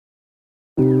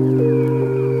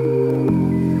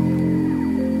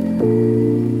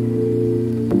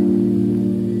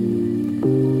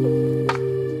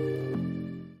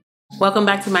Welcome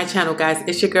back to my channel, guys.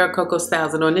 It's your girl Coco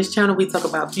Styles, and on this channel we talk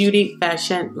about beauty,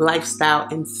 fashion, lifestyle,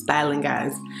 and styling,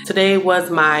 guys. Today was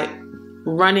my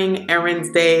running errands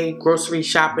day, grocery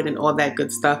shopping, and all that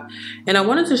good stuff. And I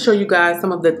wanted to show you guys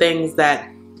some of the things that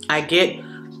I get.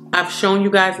 I've shown you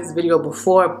guys this video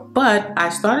before, but I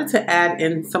started to add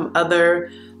in some other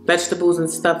vegetables and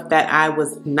stuff that I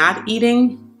was not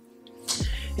eating.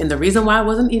 And the reason why I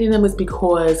wasn't eating them is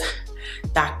because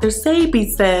Dr. Sebi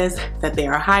says that they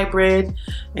are hybrid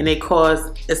and they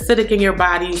cause acidic in your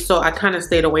body, so I kind of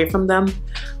stayed away from them.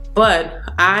 But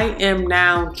I am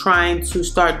now trying to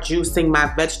start juicing my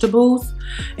vegetables,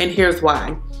 and here's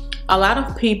why. A lot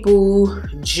of people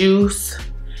juice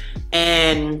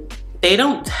and they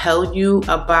don't tell you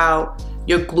about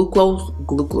your glucose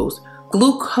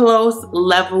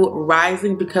level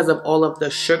rising because of all of the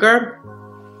sugar.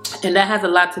 And that has a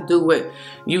lot to do with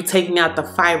you taking out the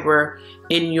fiber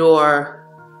in your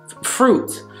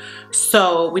fruit.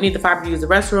 So we need the fiber to use the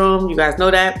restroom, you guys know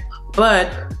that.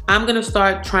 But I'm gonna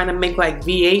start trying to make like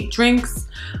V8 drinks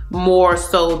more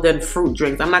so than fruit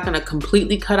drinks. I'm not gonna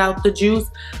completely cut out the juice.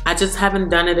 I just haven't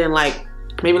done it in like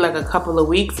maybe like a couple of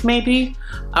weeks maybe.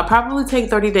 I'll probably take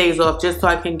 30 days off just so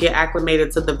I can get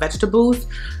acclimated to the vegetables.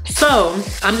 So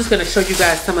I'm just gonna show you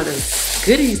guys some of the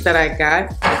goodies that I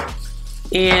got.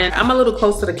 And I'm a little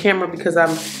close to the camera because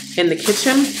I'm in the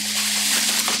kitchen.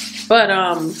 But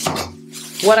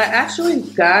what I actually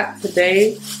got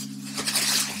today,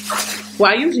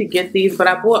 well, I usually get these, but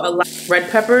I bought a lot of red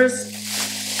peppers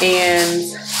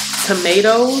and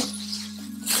tomatoes.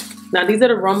 Now these are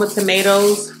the Roma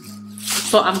tomatoes.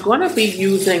 So I'm gonna be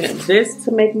using this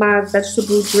to make my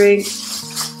vegetable drink.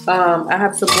 I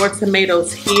have some more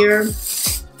tomatoes here.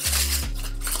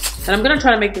 And I'm gonna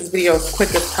try to make this video as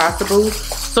quick as possible.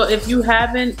 So if you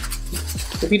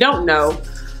don't know,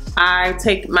 I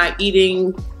take my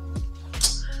eating,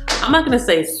 I'm not gonna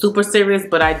say super serious,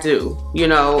 but I do. You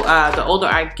know, the older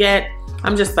I get,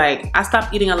 I'm just like, I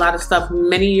stopped eating a lot of stuff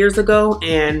many years ago,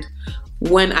 and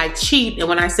when I cheat, and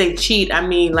when I say cheat, I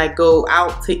mean like go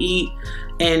out to eat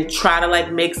and try to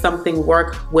like make something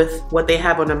work with what they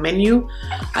have on the menu,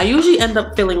 I usually end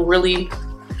up feeling really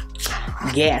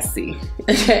gassy,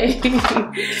 okay?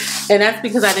 And that's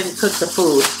because I didn't cook the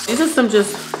food. These are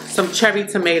some cherry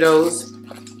tomatoes.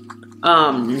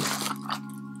 I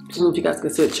don't know if you guys can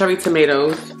see it, cherry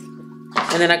tomatoes.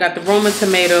 And then I got the Roma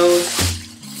tomatoes.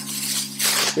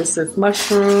 This is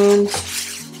mushrooms.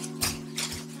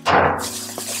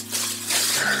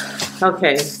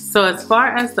 Okay, so as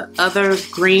far as the other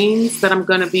greens that I'm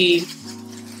gonna be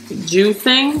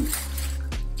juicing,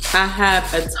 I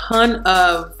have a ton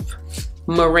of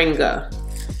moringa.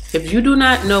 If you do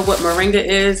not know what moringa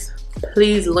is,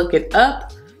 please look it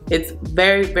up. It's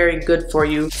very, very good for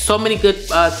you. So many good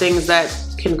things that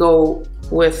can go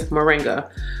with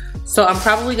moringa. So I'm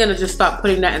probably gonna just start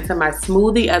putting that into my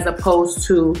smoothie as opposed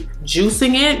to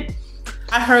juicing it.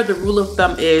 I heard the rule of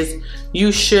thumb is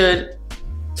you should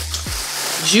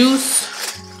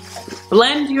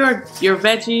blend your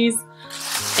veggies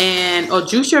or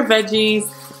juice your veggies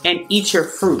and eat your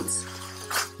fruits,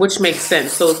 which makes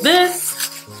sense. So this,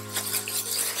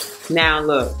 now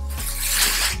look,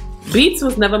 beets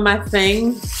was never my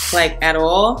thing, like at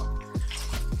all.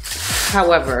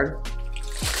 However,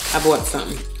 I bought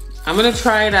some. I'm gonna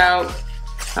try it out.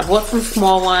 I bought some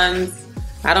small ones.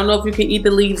 I don't know if you can eat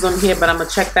the leaves on here, but I'm gonna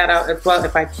check that out as well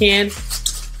if I can.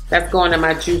 That's going in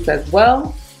my juice as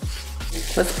well.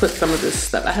 Let's put some of this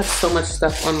stuff. I have so much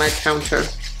stuff on my counter.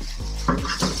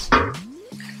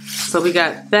 So we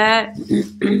got that.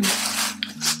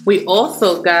 We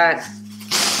also got,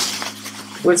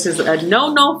 which is a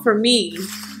no-no for me,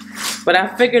 but I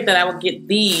figured that I would get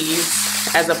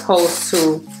these as opposed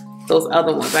to those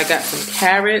other ones. I got some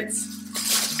carrots,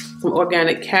 some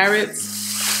organic carrots.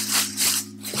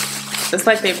 It's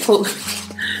like they pulled,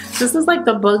 this is like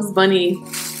the Bugs Bunny,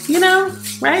 you know,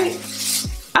 right?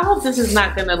 I hope this is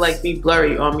not gonna like be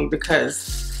blurry on me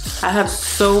because I have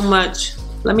so much.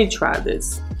 Let me try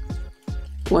this.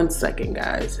 1 second,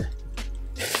 guys.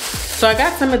 So I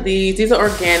got some of these. These are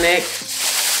organic.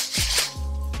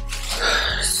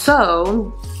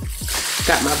 So,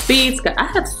 got my beets. I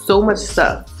have so much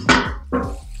stuff.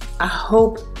 I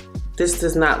hope this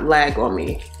does not lag on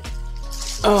me.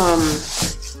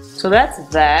 So that's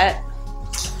that.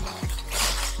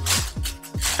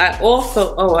 I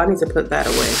also, oh, I need to put that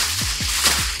away.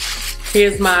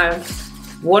 Here's my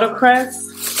watercress.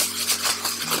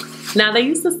 Now they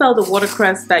used to sell the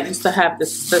watercress that used to have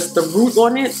the root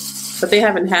on it. but they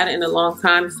haven't had it in a long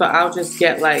time, so I'll just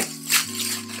get like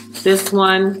this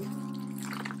one,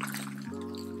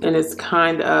 and it's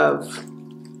kind of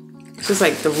just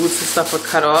like the roots and stuff are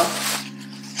cut off.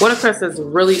 Watercress is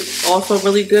also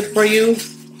really good for you.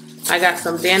 I got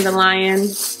some dandelion,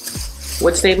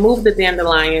 which they moved the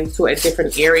dandelion to a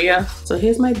different area. So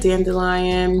here's my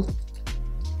dandelion.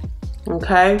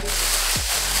 Okay.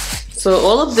 So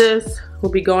all of this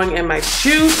will be going in my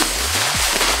juice.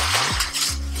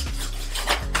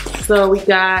 So we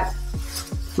got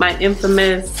my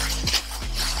infamous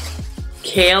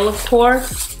kale, of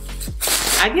course.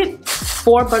 I get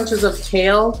 4 bunches of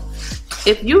kale.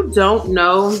 If you don't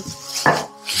know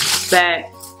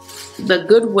that the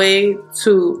good way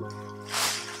to,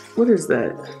 what is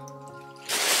that?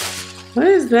 What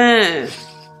is that?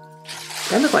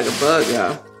 That looks like a bug,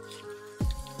 y'all.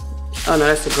 Oh no,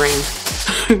 that's a green.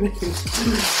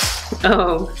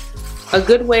 A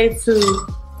good way to,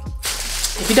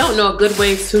 if you don't know, a good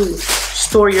way to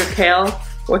store your kale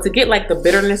or to get like the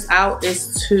bitterness out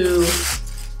is to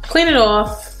clean it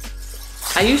off.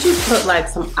 I usually put like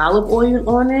some olive oil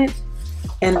on it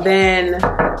and then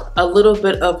a little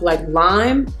bit of like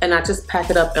lime, and I just pack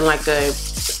it up in like a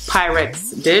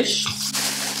Pyrex dish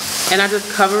and I just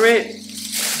cover it,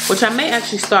 which I may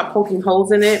actually start poking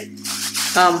holes in it,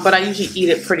 but I usually eat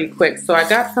it pretty quick. So I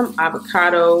got some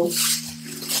avocado.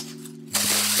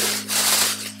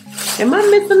 Am I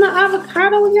missing the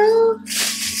avocado, y'all?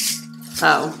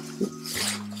 Oh,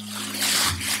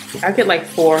 I get like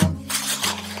 4.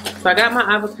 So I got my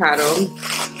avocado,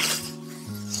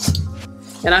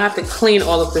 and I have to clean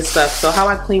all of this stuff. So how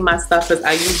I clean my stuff is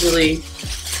I usually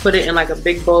put it in like a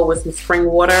big bowl with some spring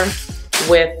water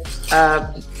with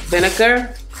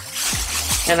vinegar,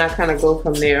 and I kind of go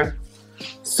from there.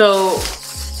 So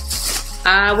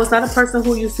I was not a person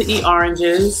who used to eat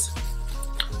oranges,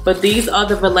 but these are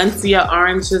the Valencia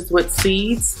oranges with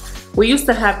seeds. We used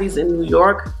to have these in New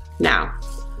York. Now,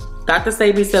 Dr.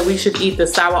 Sabi said we should eat the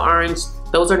sour orange.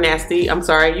 Those are nasty. I'm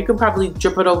sorry. You can probably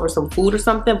drip it over some food or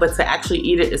something, but to actually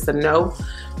eat it is a no.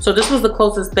 So this was the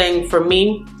closest thing for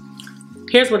me.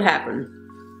 Here's what happened.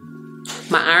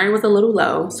 My iron was a little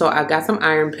low, so I got some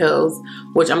iron pills,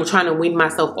 which I'm trying to wean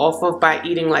myself off of by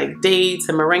eating like dates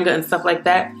and moringa and stuff like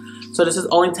that. So this is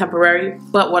only temporary.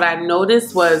 But what I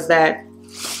noticed was that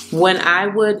when I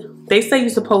would, they say you're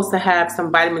supposed to have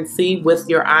some vitamin C with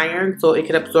your iron so it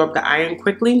can absorb the iron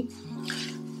quickly.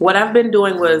 What I've been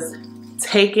doing was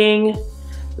taking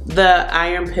the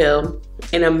iron pill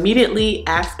and immediately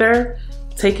after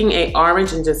taking an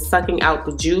orange and just sucking out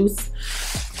the juice.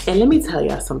 And let me tell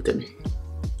y'all something.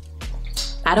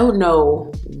 I don't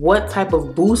know what type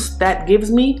of boost that gives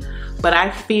me, but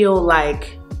I feel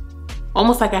like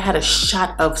almost like I had a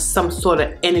shot of some sort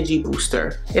of energy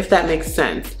booster, if that makes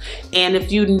sense. And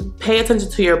if you pay attention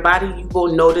to your body, you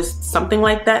will notice something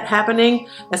like that happening,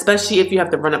 especially if you have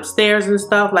to run upstairs and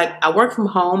stuff. Like I work from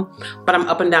home, but I'm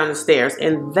up and down the stairs,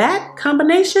 and that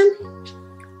combination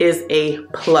is a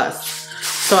plus.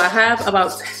 So I have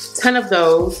about 10 of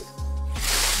those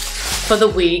for the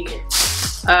week.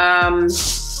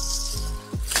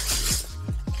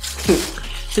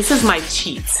 This is my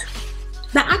cheat.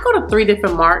 Now I go to 3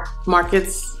 different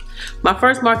markets. My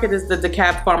first market is the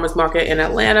DeKalb Farmers Market in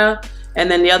Atlanta,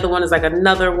 and then the other one is like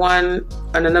another one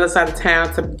on another side of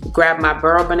town to grab my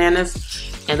burro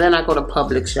bananas, and then I go to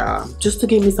Publix, y'all, just to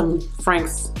give me some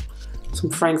Frank's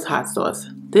hot sauce.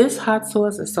 This hot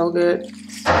sauce is so good.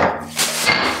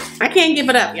 I can't give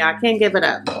it up, y'all. I can't give it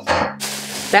up.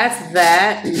 That's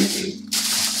that.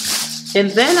 And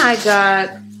then I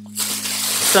got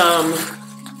some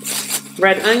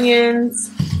red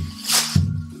onions,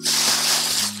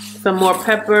 some more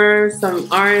peppers, some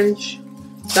orange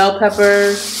bell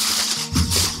peppers,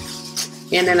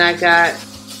 and then I got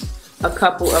a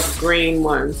couple of green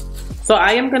ones. So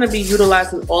I am going to be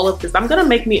utilizing all of this. I'm going to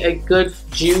make me a good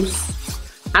juice.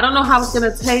 I don't know how it's going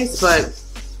to taste, but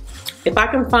if I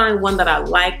can find one that I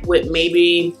like with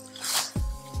maybe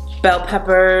bell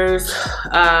peppers,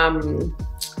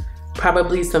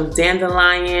 probably some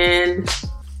dandelion,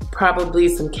 probably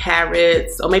some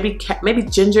carrots, or maybe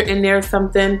ginger in there or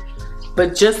something,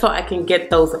 but just so I can get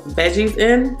those veggies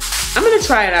in. I'm gonna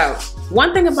try it out.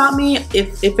 One thing about me,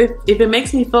 if it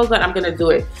makes me feel good, I'm gonna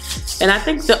do it. And I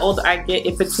think the older I get,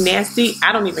 if it's nasty,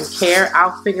 I don't even care.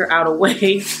 I'll figure out a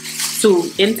way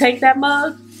to intake that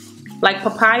mug. Like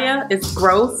papaya is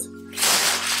gross,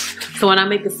 so when I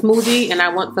make a smoothie and I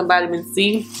want some vitamin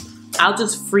C, I'll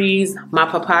just freeze my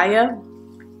papaya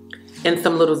in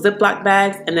some little Ziploc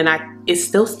bags, and then it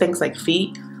still stinks like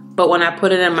feet, but when I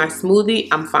put it in my smoothie,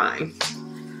 I'm fine.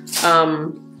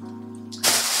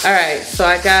 All right, so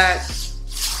I got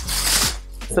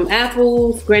some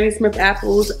apples, Granny Smith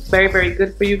apples, very, very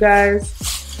good for you guys.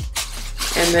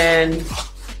 And then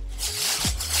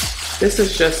this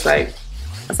is just like,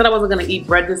 I said I wasn't gonna eat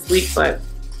bread this week, but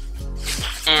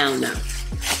I don't know.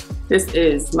 This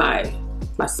is my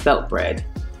spelt bread.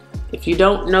 If you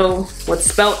don't know what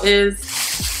spelt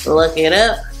is, look it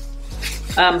up.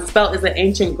 Spelt is an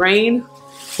ancient grain.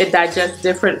 It digests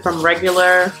different from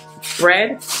regular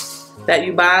bread that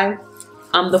you buy.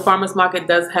 The farmer's market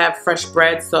does have fresh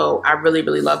bread, so I really,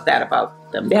 really love that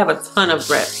about them. They have a ton of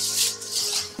bread.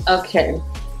 Okay,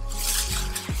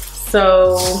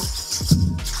 so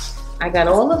I got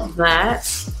all of that.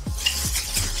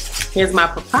 Here's my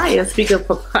papaya. Speaking of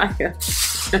papaya,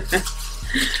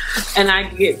 and I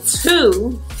get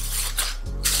two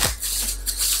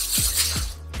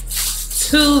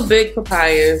big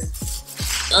papayas.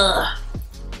 Ugh.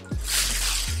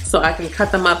 So I can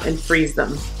cut them up and freeze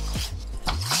them.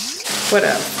 What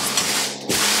else?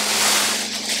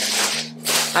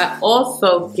 I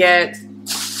also get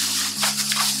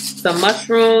some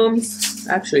mushrooms.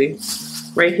 Actually,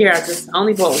 right here, I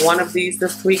only bought one of these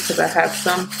this week because I have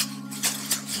some,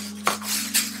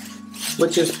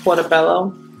 which is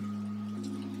portobello.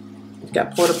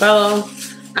 Got portobello.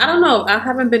 I don't know, I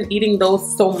haven't been eating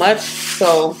those so much,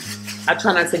 so I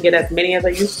try not to get as many as I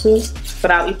used to,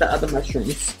 but I'll eat the other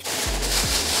mushrooms.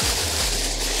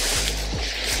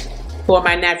 For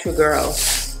my natural girl.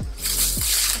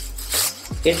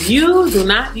 If you do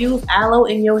not use aloe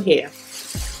in your hair,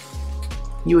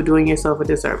 you are doing yourself a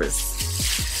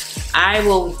disservice. I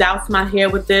will douse my hair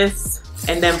with this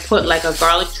and then put like a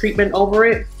garlic treatment over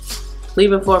it.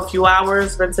 Leave it for a few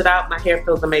hours, rinse it out. My hair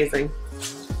feels amazing.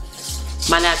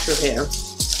 My natural hair.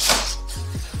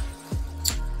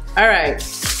 All right,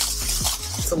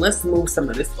 so let's move some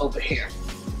of this over here.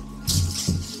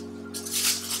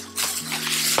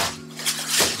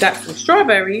 Got some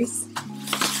strawberries.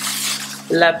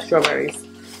 Love strawberries.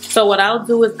 So what I'll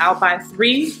do is I'll buy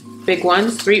 3 big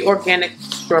ones, 3 organic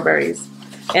strawberries,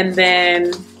 and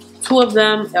then 2 of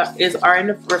them are in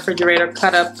the refrigerator,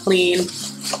 cut up, clean,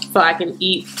 so I can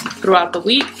eat throughout the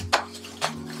week.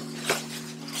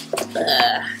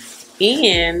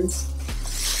 And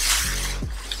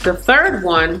the 3rd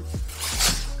one,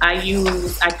 I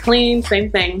clean, same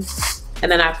thing,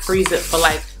 and then I freeze it for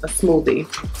like a smoothie.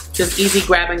 Just easy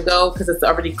grab and go because it's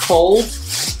already cold.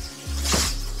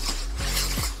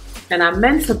 And I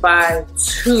meant to buy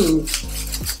 2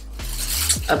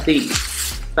 of these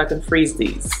so I can freeze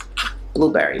these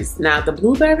blueberries. Now the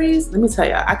blueberries, let me tell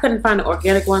you, I couldn't find the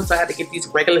organic ones, so I had to get these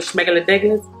regular schmegula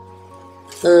diggers.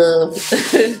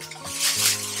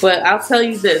 But I'll tell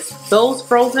you this, those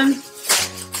frozen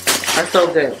are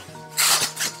so good.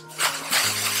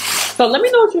 So let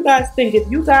me know what you guys think. If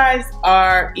you guys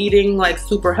are eating like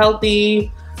super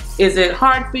healthy, is it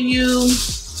hard for you?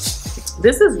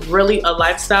 This is really a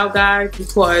lifestyle, guys,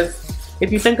 because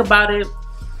if you think about it,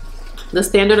 the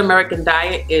standard American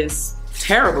diet is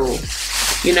terrible.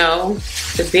 You know,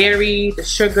 the dairy, the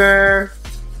sugar,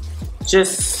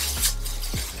 just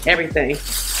everything.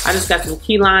 I just got some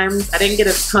key limes. I didn't get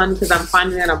a ton because I'm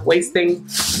finding that I'm wasting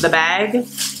the bag,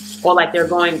 or like they're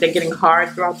getting hard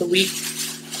throughout the week.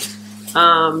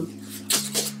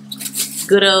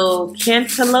 Good old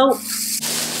cantaloupe.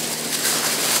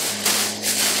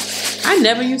 I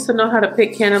never used to know how to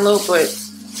pick cantaloupe, but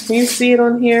can you see it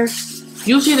on here?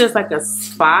 Usually there's like a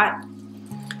spot,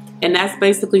 and that's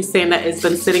basically saying that it's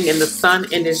been sitting in the sun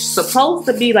and it's supposed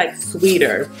to be like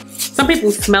sweeter. Some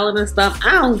people smell it and stuff.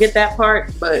 I don't get that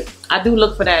part, but I do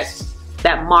look for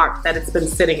that mark that it's been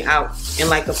sitting out in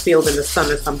like a field in the sun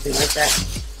or something like that.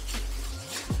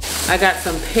 I got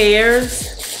some pears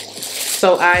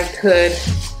so I could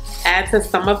add to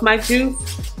some of my juice,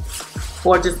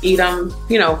 or just eat them,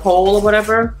 you know, whole or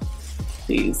whatever.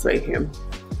 These right here.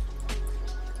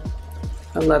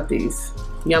 I love these.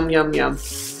 Yum, yum, yum.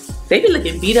 They be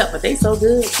looking beat up, but they so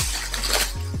good.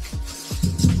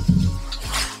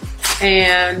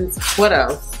 And what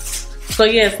else? So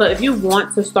yeah, so if you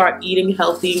want to start eating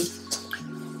healthy,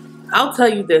 I'll tell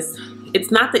you this.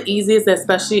 It's not the easiest,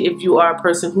 especially if you are a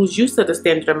person who's used to the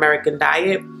standard American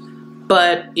diet.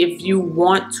 But if you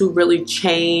want to really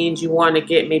change, you want to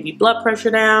get maybe blood pressure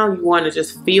down, you want to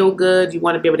just feel good, you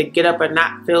want to be able to get up and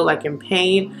not feel like in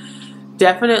pain,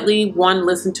 definitely, one,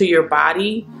 listen to your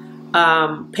body.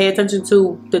 Pay attention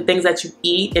to the things that you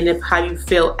eat and how you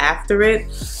feel after it.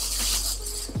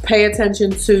 Pay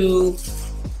attention to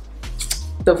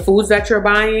the foods that you're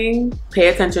buying. Pay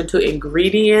attention to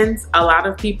ingredients. A lot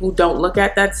of people don't look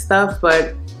at that stuff,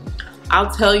 but I'll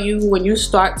tell you, when you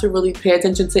start to really pay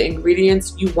attention to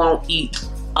ingredients, you won't eat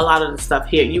a lot of the stuff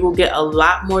here. You will get a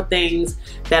lot more things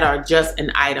that are just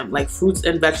an item, like fruits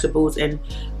and vegetables and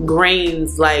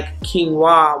grains like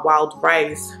quinoa, wild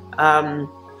rice,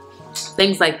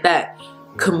 things like that,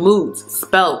 kamut,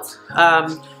 spelt.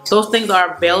 Those things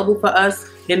are available for us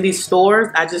in these stores.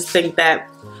 I just think that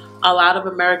a lot of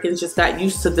Americans just got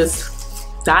used to this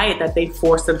diet that they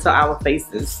forced into our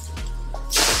faces.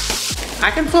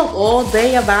 I can talk all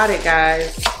day about it,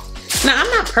 guys. Now, I'm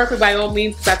not perfect by all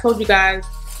means, because I told you guys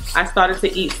I started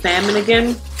to eat salmon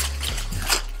again.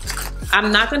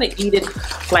 I'm not gonna eat it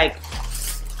like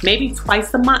maybe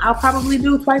twice a month. I'll probably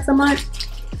do twice a month,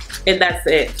 and that's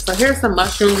it. So here's some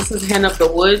mushrooms. This is hen of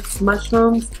the woods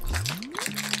mushrooms.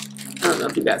 I don't know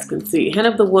if you guys can see. Hen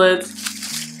of the woods.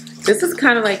 This is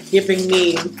kind of like giving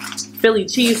me Philly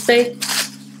cheesesteak.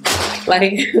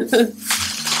 Like,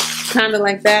 kind of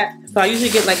like that. So I usually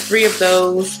get like 3 of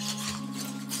those.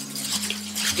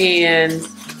 And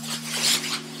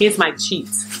here's my cheat.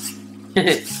 At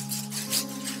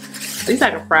least I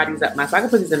can fry these up myself. I can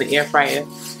put these in the air fryer.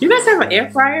 Do you guys have an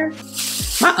air fryer?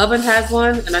 My oven has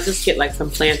one, and I just get like some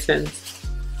plantains.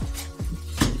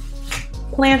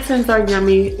 Plantains are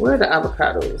yummy. Where are the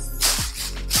avocados?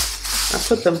 I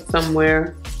put them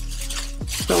somewhere.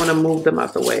 Don't want to move them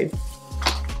out the way.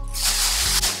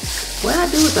 What did I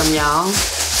do with them, y'all?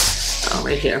 Oh,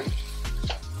 right here.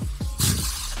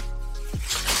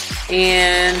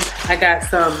 And I got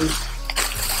some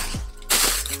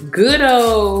good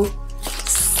old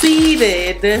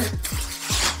seeded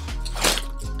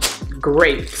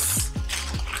grapes.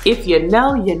 If you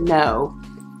know, you know.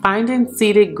 Finding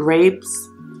seeded grapes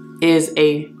is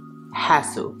a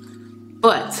hassle.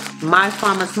 But my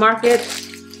farmer's market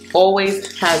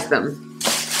always has them.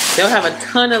 They'll have a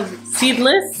ton of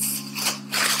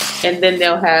seedless, and then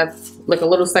they'll have like a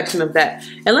little section of that.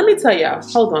 And let me tell y'all,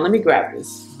 hold on, let me grab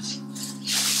this.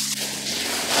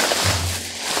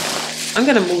 I'm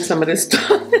gonna move some of this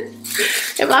stuff.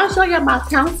 If I show you my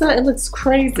counter, it looks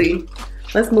crazy.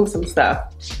 Let's move some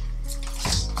stuff.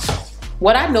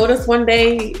 What I noticed one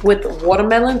day with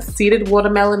watermelon, seeded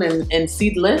watermelon and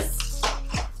seedless,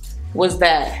 was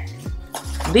that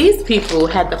these people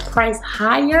had the price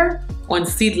higher on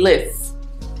seedless.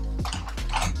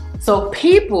 So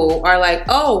people are like,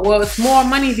 oh, well, it's more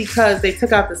money because they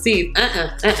took out the seeds.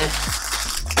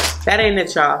 That ain't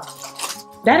it, y'all.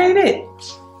 That ain't it.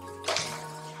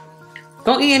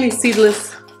 Don't eat any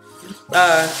seedless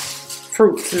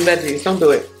fruits and veggies. Don't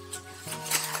do it.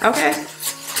 Okay?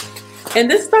 And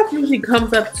this stuff usually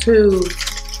comes up to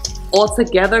all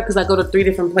together because I go to 3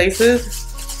 different places.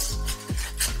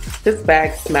 This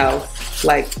bag smells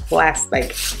like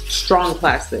plastic, strong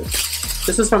plastic.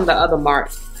 This is from the other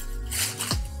mart.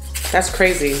 That's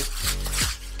crazy.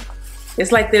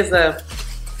 It's like there's a,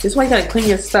 this is why you gotta clean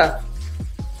your stuff.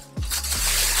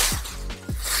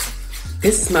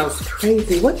 This smells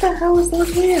crazy. What the hell is on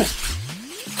here?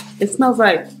 It smells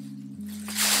like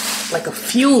a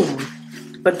fume.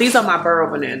 But these are my burro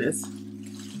bananas.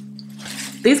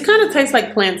 These kind of taste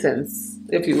like plantains,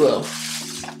 if you will.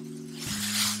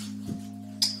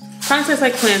 Kind of tastes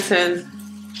like plantains.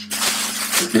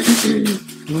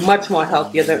 Much more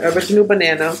healthier than original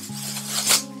banana.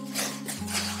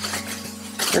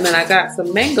 And then I got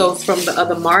some mangoes from the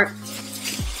other mart,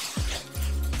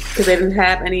 because they didn't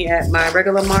have any at my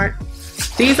regular mart.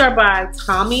 These are by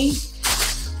Tommy.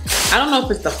 I don't know if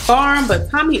it's the farm, but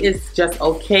Tommy is just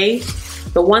okay.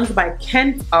 The ones by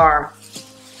Kent are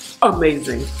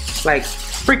amazing. Like,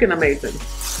 freaking amazing.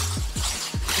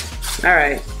 All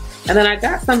right. And then I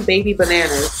got some baby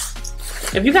bananas.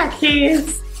 If you got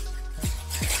kids,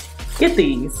 get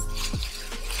these.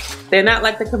 They're not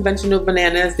like the conventional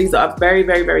bananas. These are very,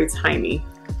 very, very tiny.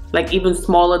 Like even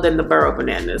smaller than the burro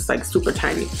bananas, like super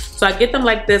tiny. So I get them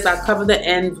like this. I cover the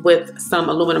ends with some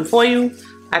aluminum foil.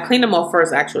 I clean them off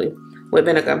first, actually, with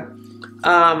vinegar.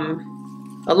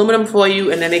 Aluminum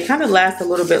foil, and then they kind of last a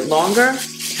little bit longer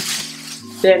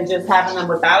than just having them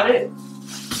without it.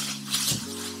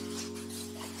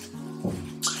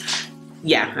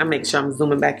 Yeah, I make sure I'm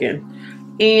zooming back in.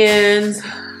 And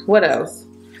what else?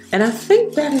 And I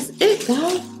think that is it,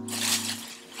 guys.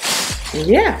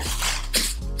 Yeah.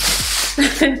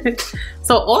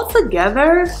 So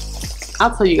altogether,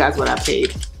 I'll tell you guys what I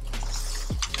paid.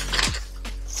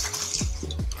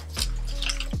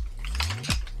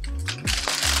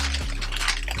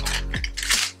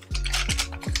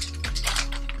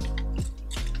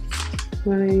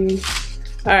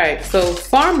 All right, so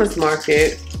farmer's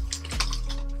market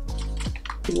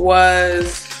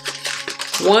was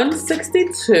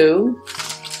 $163,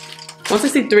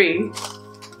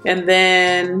 and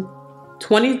then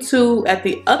 $22 at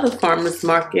the other farmer's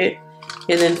market,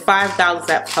 and then $5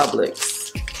 at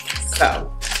Publix.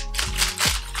 So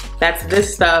that's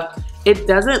this stuff. It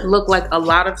doesn't look like a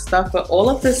lot of stuff, but all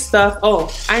of this stuff.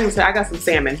 Oh, I didn't say I got some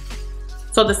salmon.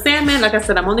 So the salmon, like I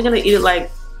said, I'm only gonna eat it like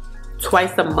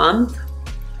twice a month.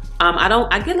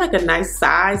 I get like a nice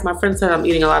size. My friend said I'm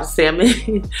eating a lot of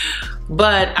salmon,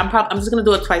 but I'm just gonna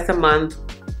do it twice a month,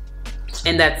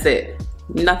 and that's it.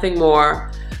 Nothing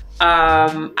more.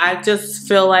 I just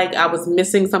feel like I was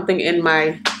missing something in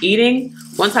my eating.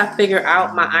 Once I figure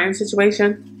out my iron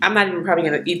situation, I'm not even probably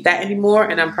gonna eat that anymore,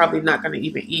 and I'm probably not gonna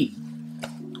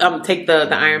even take the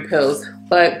iron pills.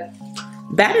 But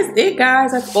that is it,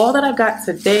 guys. That's all that I got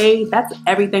today. That's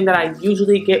everything that I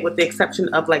usually get, with the exception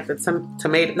of like the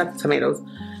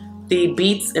the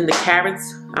beets and the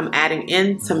carrots I'm adding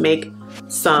in to make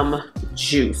some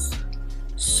juice.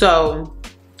 So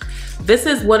this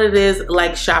is what it is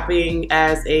like shopping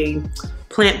as a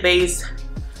plant-based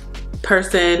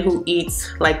person who eats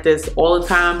like this all the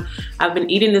time. I've been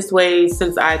eating this way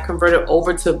since I converted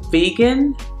over to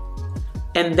vegan,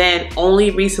 and then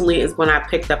only recently is when I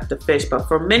picked up the fish. But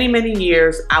for many, many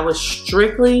years, I was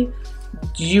strictly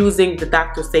using the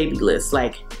Dr. Sebi list.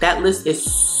 Like, that list is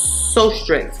so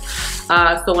strict.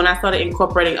 So when I started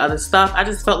incorporating other stuff, I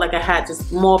just felt like I had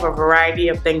just more of a variety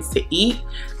of things to eat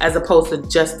as opposed to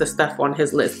just the stuff on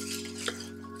his list.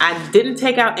 I didn't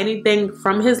take out anything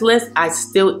from his list. I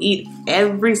still eat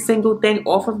every single thing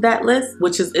off of that list,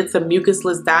 which is, it's a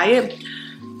mucusless diet.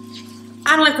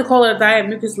 I don't like to call it a diet,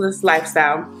 mucusless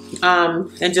lifestyle,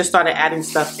 and just started adding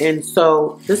stuff in.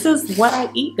 So this is what I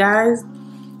eat, guys.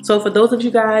 So for those of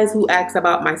you guys who ask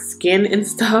about my skin and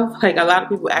stuff, like a lot of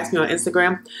people ask me on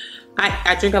Instagram,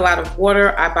 I drink a lot of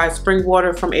water. I buy spring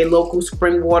water from a local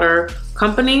spring water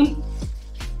company.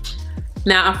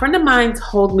 Now, a friend of mine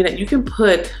told me that you can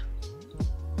put,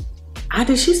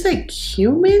 did she say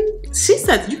cumin? She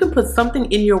said you can put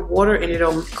something in your water and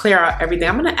it'll clear out everything.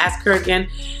 I'm gonna ask her again,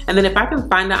 and then if I can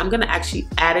find out, I'm gonna actually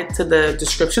add it to the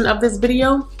description of this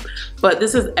video. But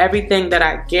this is everything that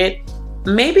I get.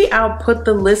 Maybe I'll put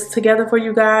the list together for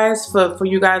you guys, for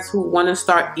you guys who want to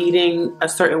start eating a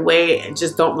certain way and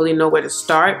just don't really know where to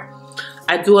start.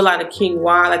 I do a lot of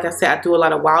quinoa. Like I said, I do a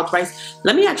lot of wild rice.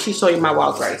 Let me actually show you my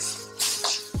wild rice.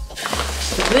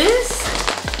 This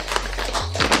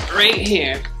right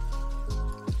here.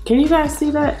 Can you guys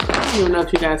see that? I don't even know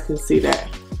if you guys can see that.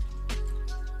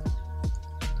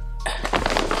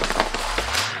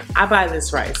 I buy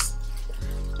this rice.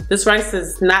 This rice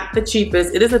is not the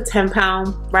cheapest. It is a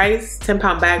 10-pound rice,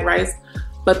 10-pound bag rice.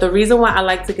 But the reason why I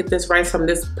like to get this rice from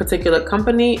this particular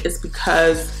company is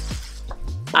because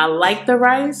I like the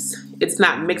rice. It's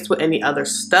not mixed with any other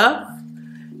stuff.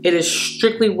 It is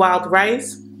strictly wild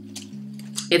rice.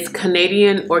 It's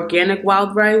Canadian organic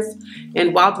wild rice.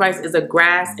 And wild rice is a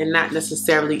grass and not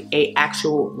necessarily an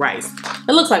actual rice.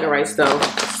 It looks like a rice though.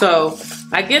 So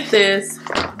I get this,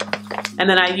 and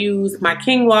then I use my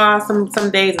quinoa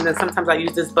some days, and then sometimes I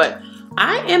use this. But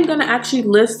I am gonna actually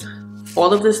list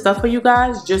all of this stuff for you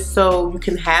guys just so you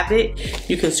can have it.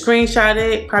 You can screenshot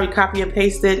it, probably copy and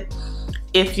paste it.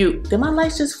 If you, did my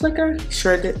lights just flicker?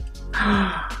 Sure did.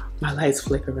 My lights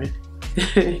flickering.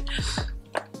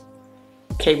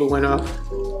 Cable went off.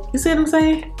 You see what I'm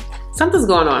saying? Something's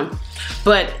going on.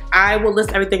 But I will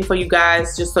list everything for you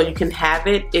guys just so you can have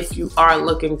it if you are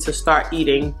looking to start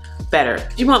eating better.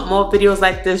 If you want more videos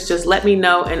like this, just let me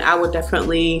know and I will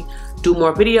definitely do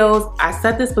more videos. I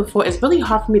said this before, it's really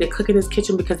hard for me to cook in this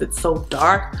kitchen because it's so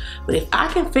dark. But if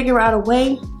I can figure out a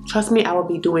way, trust me, I will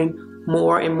be doing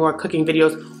more and more cooking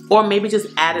videos, or maybe just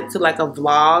add it to like a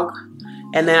vlog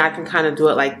and then I can kind of do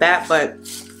it like that. But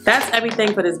that's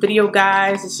everything for this video,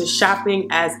 guys. It's just shopping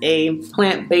as a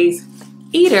plant-based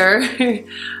eater in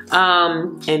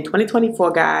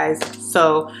 2024, guys.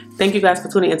 So thank you guys for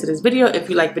tuning into this video. If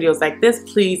you like videos like this,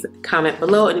 please comment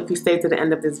below, and if you stay to the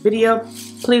end of this video,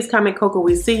 please comment Coco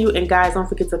we see you. And guys, don't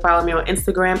forget to follow me on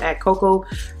Instagram at Coco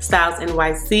Styles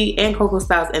NYC and Coco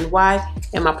Styles NY,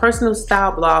 and my personal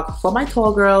style blog for my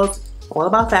tall girls, all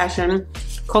about fashion,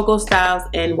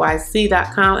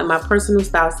 CocoStylesNYC.com, and my personal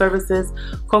style services,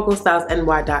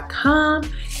 CocoStylesNY.com.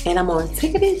 And I'm on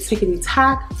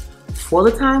tickety-tock for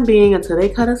the time being until they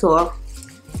cut us off,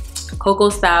 Coco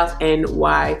Styles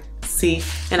NYC.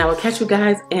 And I will catch you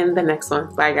guys in the next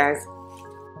one. Bye, guys.